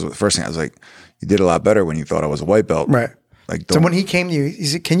think that was the first thing. I was like, you did a lot better when you thought I was a white belt. Right. Like, So when he came to you, he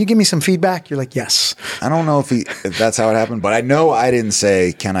said, "Can you give me some feedback?" You're like, "Yes." I don't know if that's how it happened, but I know I didn't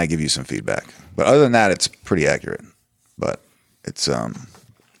say, "Can I give you some feedback?" But other than that, it's pretty accurate. But it's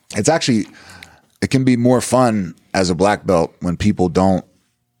actually, it can be more fun as a black belt when people don't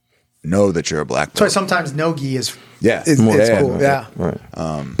know that you're a black That's why belt. sometimes no-gi is Yeah. it's Yeah, cool. yeah. Yeah.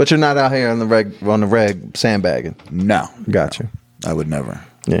 Right. But you're not out here on the reg sandbagging. No, Got you. I would never.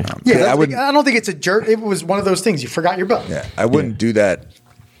 Yeah. Yeah, I that's- wouldn't. I don't think it's a jerk. It was one of those things. You forgot your belt. Yeah, I wouldn't do that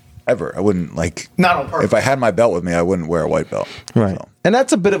ever. I wouldn't like. Not on purpose. If I had my belt with me, I wouldn't wear a white belt. Right. So. And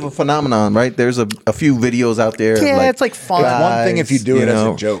that's a bit of a phenomenon, right? There's a few videos out there. of Yeah, it's like fun. It's one thing if you do it as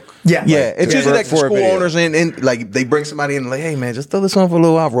a joke. Yeah. Yeah, it's Yeah. usually like For a school video. owners and like they bring somebody in like, hey man, just throw this on for a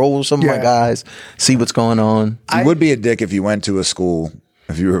little while, roll with some of my Yeah. guys, see what's going on. You would be a dick if you went to a school.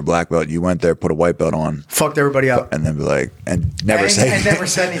 If you were a black belt, you went there, put a white belt on, Fucked everybody up. and then be like, and never and, say. and never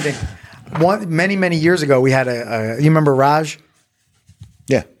said anything. Many years ago, we had you remember Raj?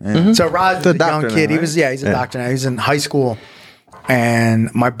 Yeah. So Raj was The a young doctor kid. now, He was right? he's a doctor now. He was in high school, and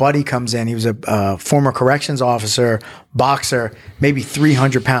my buddy comes in. He was a former corrections officer, boxer, maybe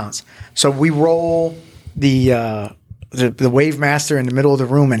 300 pounds. So we roll the wave master in the middle of the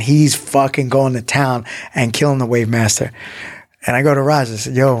room, and he's fucking going to town and killing the wave master. And I go to Raj. I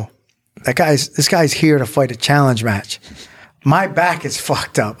said, "Yo, this guy's here to fight a challenge match. My back is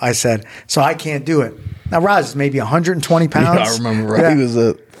fucked up." I said, "So I can't do it." Now Raj is maybe 120 pounds. I remember right. Yeah. He was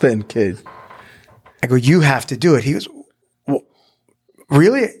a thin kid. I go, "You have to do it." He goes, well,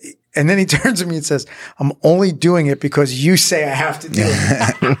 "Really?" And then he turns to me and says, "I'm only doing it because you say I have to do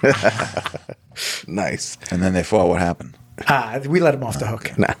it." Nice. And then they fought. What happened? We let him off the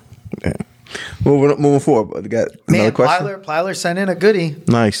hook. Nah. Yeah. Moving forward. We got another Man, question. Plyler sent in a goodie.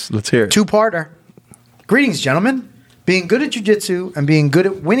 Nice. Let's hear it. Two-parter. Greetings, gentlemen. Being good at jiu-jitsu and being good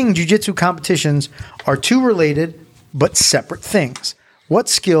at winning jiu-jitsu competitions are two related but separate things. What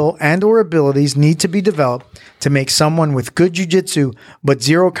skill and or abilities need to be developed to make someone with good jiu-jitsu but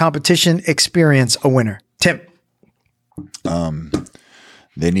zero competition experience a winner? Tim.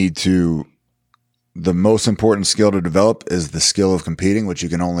 They need to. The most important skill to develop is the skill of competing, which you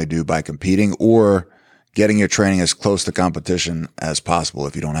can only do by competing or getting your training as close to competition as possible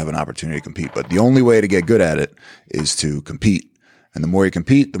if you don't have an opportunity to compete. But the only way to get good at it is to compete. And the more you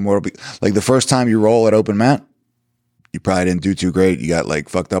compete, the more it'll be like the first time you roll at open mat, you probably didn't do too great. You got like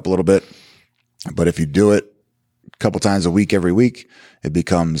fucked up a little bit. But if you do it a couple times a week, every week, it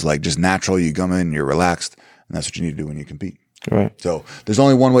becomes like just natural. You come in, you're relaxed, and that's what you need to do when you compete. Right. So there's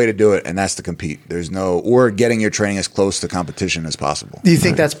only one way to do it, and that's to compete. Or getting your training as close to competition as possible. Do you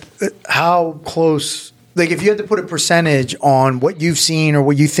think that's how close? Like, if you had to put a percentage on what you've seen or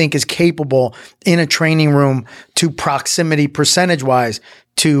what you think is capable in a training room to proximity, percentage-wise,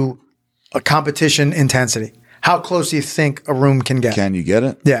 to a competition intensity, how close do you think a room can get? Can you get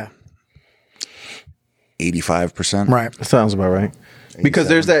it? Yeah. 85%. Right. That sounds about right. Because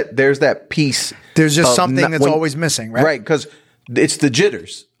there's that piece. There's just something that's always missing, right? Right, because it's the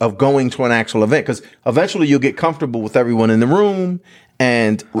jitters of going to an actual event. Because eventually you'll get comfortable with everyone in the room.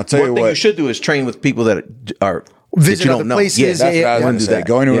 And I'll tell you thing what, you should do is train with people that are Visit that you other don't know. places. Yeah, That's what I was going to say. that.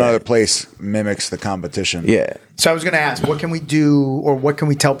 Going to Yeah. another place mimics the competition. Yeah. So I was going to ask, what can we do, or what can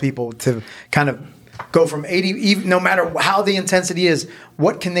we tell people to kind of go from 80, even, no matter how the intensity is,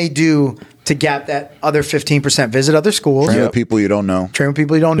 what can they do to get that other 15%? Visit other schools. Train with people you don't know. Train with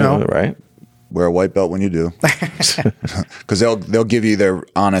people you don't know. Right. Wear a white belt when you do, because they'll give you their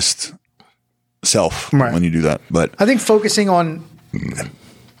honest self when you do that. But I think focusing on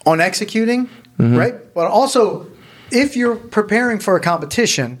executing, right? But also, if you're preparing for a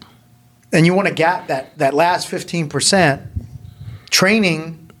competition and you want to get that last 15%,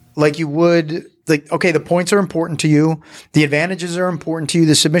 training like you would. Like, okay, the points are important to you. The advantages are important to you.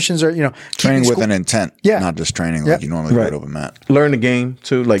 The submissions are, training with an intent, not just training like you normally Right. would over mat. Learn the game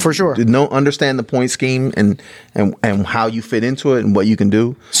too, like For sure. Understand the point scheme and how you fit into it and what you can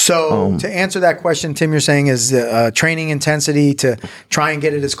do. So to answer that question, Tim, you're saying is training intensity to try and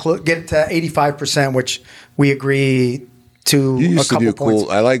get it get it to 85%, which we agree to. You used a to couple do points.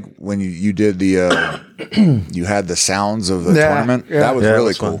 cool. I like when you did the you had the sounds of the tournament. yeah. That was Yeah, it really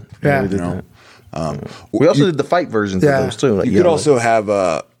was cool. fun. Yeah. we did You know? that. We also did the fight versions of those too. Like, You could also have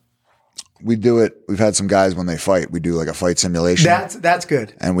we do it. We've had some guys when they fight. We do like a fight simulation. That's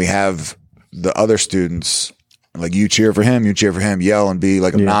good. And we have the other students, like you cheer for him, yell and be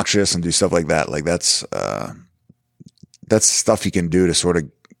like obnoxious and do stuff like that. Like that's stuff you can do to sort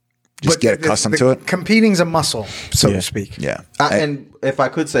of just get accustomed to it. Competing's a muscle, so to speak. Yeah. and if I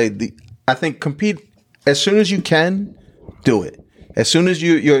could say, I think compete as soon as you can. Do it as soon as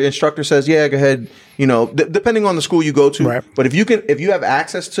your instructor says, "Yeah, go ahead." Depending on the school you go to. Right. But if you have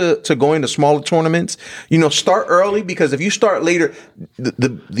access to going to smaller tournaments, start early, because if you start later,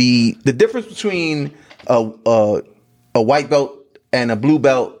 the difference between a white belt and a blue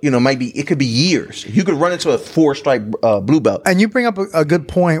belt, it could be years. You could run into a 4-stripe blue belt. And you bring up a good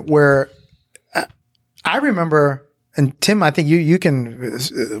point where I remember, and Tim, I think you can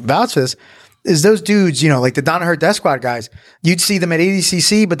vouch for this, is those dudes, like the Danaher Death Squad guys, you'd see them at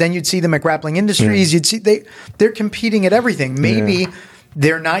ADCC, but then you'd see them at Grappling Industries. You'd see they're competing at everything. Maybe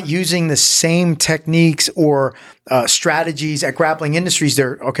they're not using the same techniques or strategies at Grappling Industries.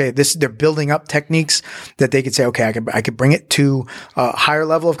 They're building up techniques that they could say, okay, I could bring it to a higher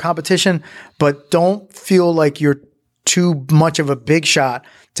level of competition, but don't feel like you're too much of a big shot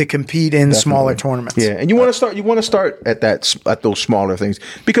to compete in smaller tournaments. Yeah, and you want to start at those smaller things,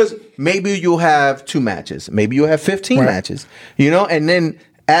 because maybe you'll have 2 matches, maybe you'll have 15 matches, and then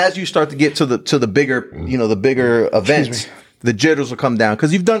as you start to get to the bigger, the bigger events, the jitters will come down,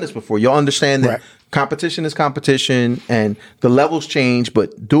 because you've done this before. You'll understand that competition is competition and the levels change,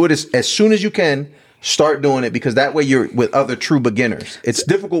 but do it as soon as you can. Start doing it, because that way you're with other true beginners. It's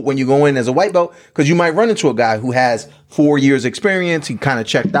difficult when you go in as a white belt, because you might run into a guy who has 4 years experience. He kind of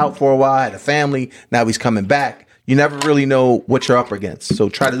checked out for a while, had a family. Now he's coming back. You never really know what you're up against. So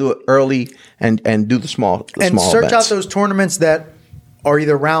try to do it early and do the small search events. out those tournaments that are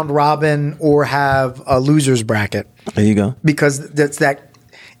either round robin or have a loser's bracket. There you go. Because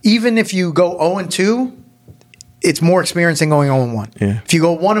even if you go 0-2, it's more experience than going 0-1. Yeah. If you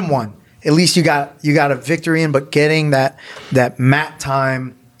go 1-1, at least you got a victory in, but getting that mat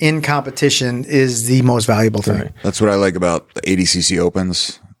time in competition is the most valuable thing. Right. That's what I like about the ADCC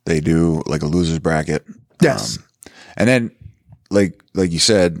Opens. They do like a loser's bracket. Yes. And then like you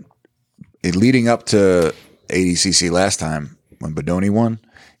said, leading up to ADCC last time when Bodoni won,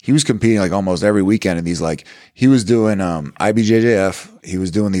 he was competing like almost every weekend in these, like he was doing IBJJF. He was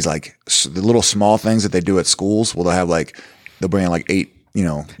doing these like the little small things that they do at schools. Well, they'll bring in like 8,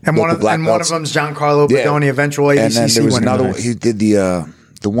 and one of them's Giancarlo Bodoni, eventual ADCC and then there was winner. another one. He did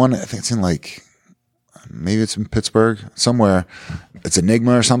the one, I think it's in maybe it's in Pittsburgh somewhere. It's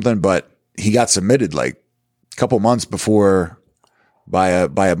Enigma or something, but he got submitted like a couple months before by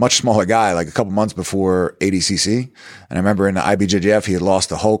a much smaller guy, like a couple months before ADCC. And I remember in the IBJJF, he had lost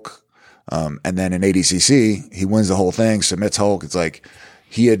to Hulk. And then in ADCC, he wins the whole thing, submits Hulk. It's like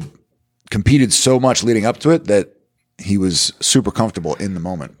he had competed so much leading up to it that he was super comfortable in the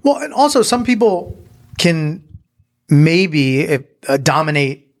moment. Well, and also some people can maybe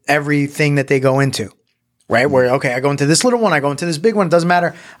dominate everything that they go into. Right? Where, okay, I go into this little one, I go into this big one. It doesn't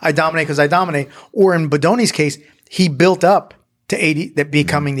matter. I dominate because I dominate. Or in Bodoni's case, he built up to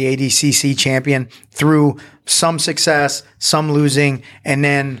becoming the ADCC champion through some success, some losing, and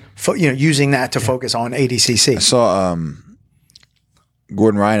then using that to focus on ADCC. I saw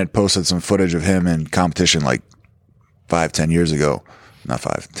Gordon Ryan had posted some footage of him in competition like 10 years ago. Not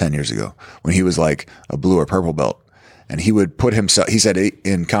 10 years ago, when he was like a blue or purple belt. And he would put himself, he said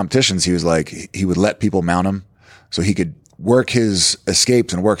in competitions, he was like, he would let people mount him so he could work his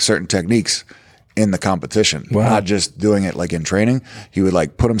escapes and work certain techniques in the competition, not just doing it like in training. He would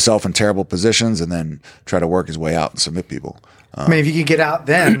like put himself in terrible positions and then try to work his way out and submit people. I mean, if you could get out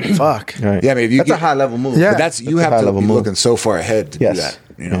then, fuck. Right. Yeah, I mean, if you that's a high level move. Yeah. But you have to be looking so far ahead to do that.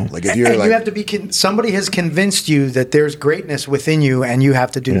 You know, like if you're and like, you have to be, somebody has convinced you that there's greatness within you and you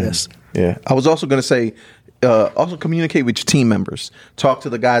have to do this. Yeah. I was also going to say, also communicate with your team members. Talk to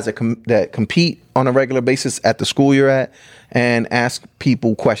the guys that compete on a regular basis at the school you're at, and ask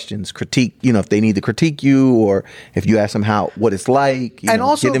people questions. Critique, if they need to critique you, or if you ask them what it's like. And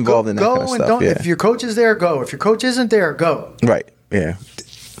also get involved in that kind of stuff. If your coach is there, go. If your coach isn't there, go. Right. Yeah.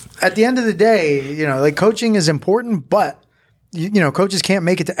 At the end of the day, like coaching is important, but coaches can't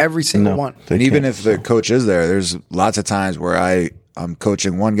make it to every single one. And even if the coach is there, there's lots of times where I'm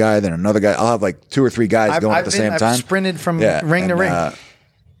coaching one guy, then another guy. I'll have like 2 or 3 guys going at the same time. I've sprinted from ring to ring.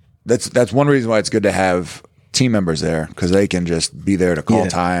 That's one reason why it's good to have team members there, because they can just be there to call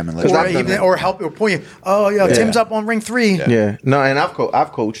time and or help or point you. Oh yeah, Tim's up on ring 3. Yeah. No, and I've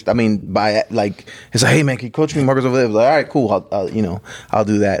coached. I mean, by like it's like, hey man, can you coach me? Marcus over there. Like, all right, cool. I'll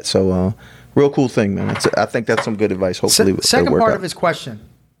do that. So real cool thing, man. I think that's some good advice. Hopefully, second part of his question.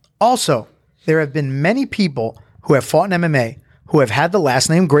 Also, there have been many people who have fought in MMA who have had the last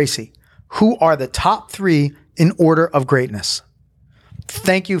name Gracie, who are the top 3 in order of greatness.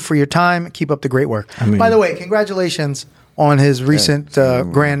 Thank you for your time. Keep up the great work. By the way, congratulations on his recent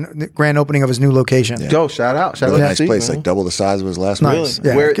grand opening of his new location. Yo, shout out. Really nice place, like double the size of his last one. Nice.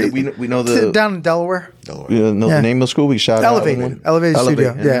 Yeah. Where we know down in Delaware. We know the name of the school. We shout out Elevated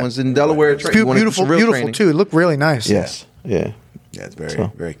Studio. Yeah, everyone's in Delaware. Beautiful too. It looked really nice. Yes. Yeah. Yeah, it's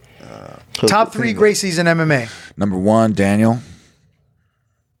very. Top 3 Gracies in MMA. Number 1, Daniel.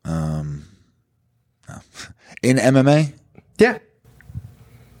 In MMA, Yeah.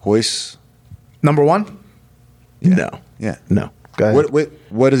 Royce. Number 1. No. Yeah. No. Go ahead.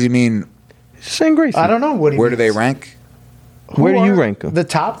 What does he mean? Shane Gracie. I don't know what. Where do they rank? Where do you rank them? The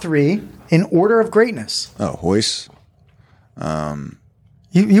top 3 in order of greatness. Oh, Royce.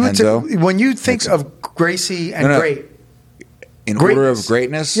 You would Enzo? when you think of Gracie and great. In order of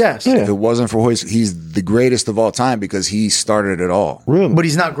greatness? Yes. If it wasn't for Royce, he's the greatest of all time because he started it all. Really? But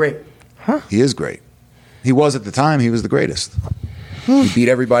he's not great. He is great. He was at the time. He was the greatest. He beat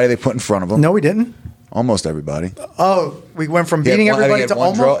everybody they put in front of him. No, he didn't. Almost everybody. Oh, we went from beating everybody to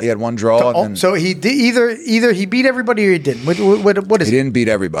almost. He had one draw. So he did either he beat everybody or he didn't. What is he it? didn't beat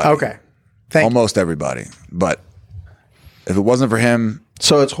everybody. Okay. Almost everybody. But if it wasn't for him,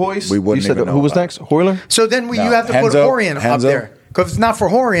 so it's Royce. We wouldn't. You said who was next? Hoyler. So then you have to put Horian up there, because if it's not for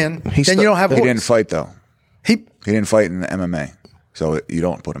Horian, then you don't have. He didn't fight though. He didn't fight in the MMA, so you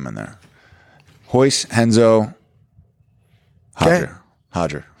don't put him in there. Royce, Henzo,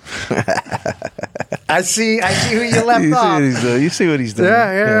 Hodger. I see who you left off. You see what he's doing.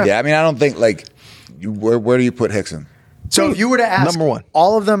 Yeah. I mean, I don't think where do you put Hickson? So if you were to ask number 1,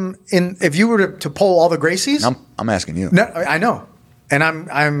 all of them if you were to poll all the Gracies, I'm asking you. No, I know, and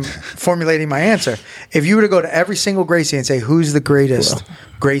I'm formulating my answer. If you were to go to every single Gracie and say who's the greatest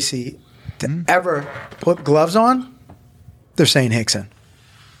Gracie to ever put gloves on, they're saying Hickson.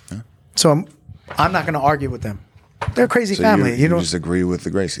 So I'm not going to argue with them. They're a crazy family. You just agree with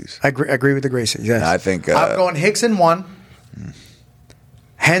the Gracies. I agree with the Gracies. Yes, I think I'm going Hickson 1,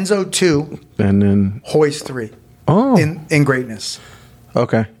 Henzo 2, and then Royce 3. Oh, in greatness.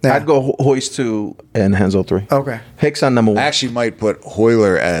 Okay, Yeah. I'd go Royce 2 and Henzo 3. Okay, Hicks on number 1. I actually might put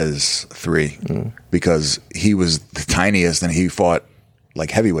Hoyler as 3 because he was the tiniest and he fought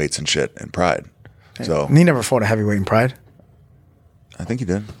like heavyweights and shit in Pride. So he never fought a heavyweight in Pride. I think he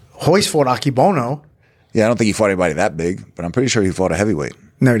did. Royce fought Akibono. Yeah, I don't think he fought anybody that big, but I'm pretty sure he fought a heavyweight.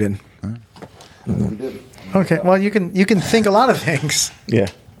 No, he didn't. Okay, well you can think a lot of things. Yeah,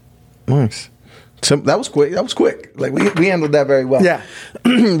 nice. So that was quick. Like we handled that very well. Yeah,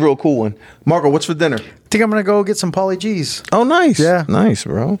 real cool one. Marco, what's for dinner? I think I'm gonna go get some Pauly G's. Oh, nice. Yeah, nice,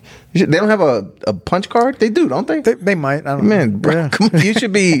 bro. They don't have a punch card. They do, don't they? They might. I don't know. Man, bro, come on,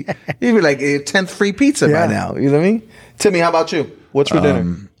 you'd be like a 10th free pizza by now. You know what I mean? Timmy, how about you? What's for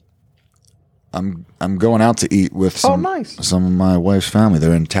dinner? I'm going out to eat with some of my wife's family.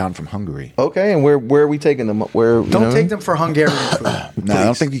 They're in town from Hungary. Okay, and where are we taking them? Don't take them for Hungarian food. No, I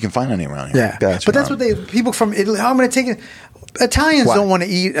don't think you can find any around here. Yeah, Gotcha. but that's what people from Italy. I'm going to take it. Italians don't want to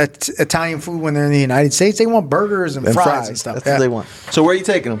eat Italian food when they're in the United States. They want burgers and fries and stuff. That's what they want. So where are you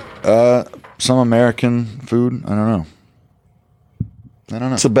taking them? Some American food. I don't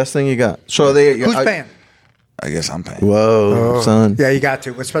know. It's the best thing you got. So who's paying? I guess I'm paying. Whoa, son. Yeah, you got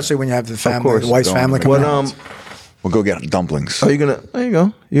to, especially when you have the family, course. the wife's family coming out. We'll go get dumplings. Are you gonna? There you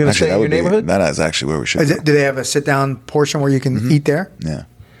go. You gonna stay in your neighborhood? That is actually where we should. Do they have a sit down portion where you can eat there? Yeah.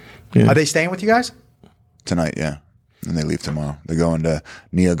 Are they staying with you guys tonight? Yeah, and they leave tomorrow. They're going to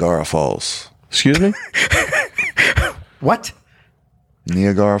Niagara Falls. Excuse me. What?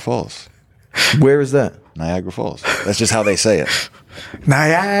 Niagara Falls. Where is that? Niagara Falls. That's just how they say it.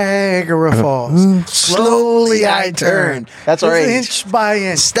 Niagara Falls. Slowly I turn. That's all right. Inch by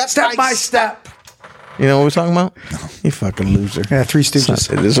inch. Step by step. You know what we're talking about? You fucking loser. Yeah, Three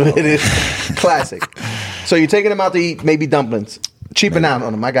Stooges. It is what it is. Classic. So you're taking them out to eat maybe dumplings. Cheaping out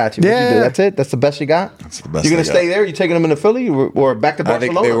on them. I got you. Yeah. What you do? That's it? That's the best you got? That's the best You're going I to got. stay there? You taking them into Philly or back to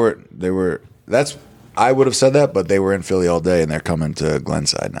Barcelona? I think they were. That's. I would have said that, but they were in Philly all day, and they're coming to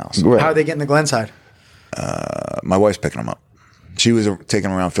Glenside now. So. Right. How are they getting to Glenside? My wife's picking them up. She was taking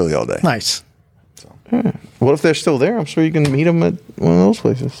them around Philly all day. Nice. What if they're still there? I'm sure you can meet them at one of those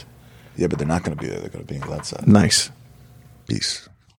places. Yeah, but they're not going to be there. They're going to be in Glenside. Nice. Peace.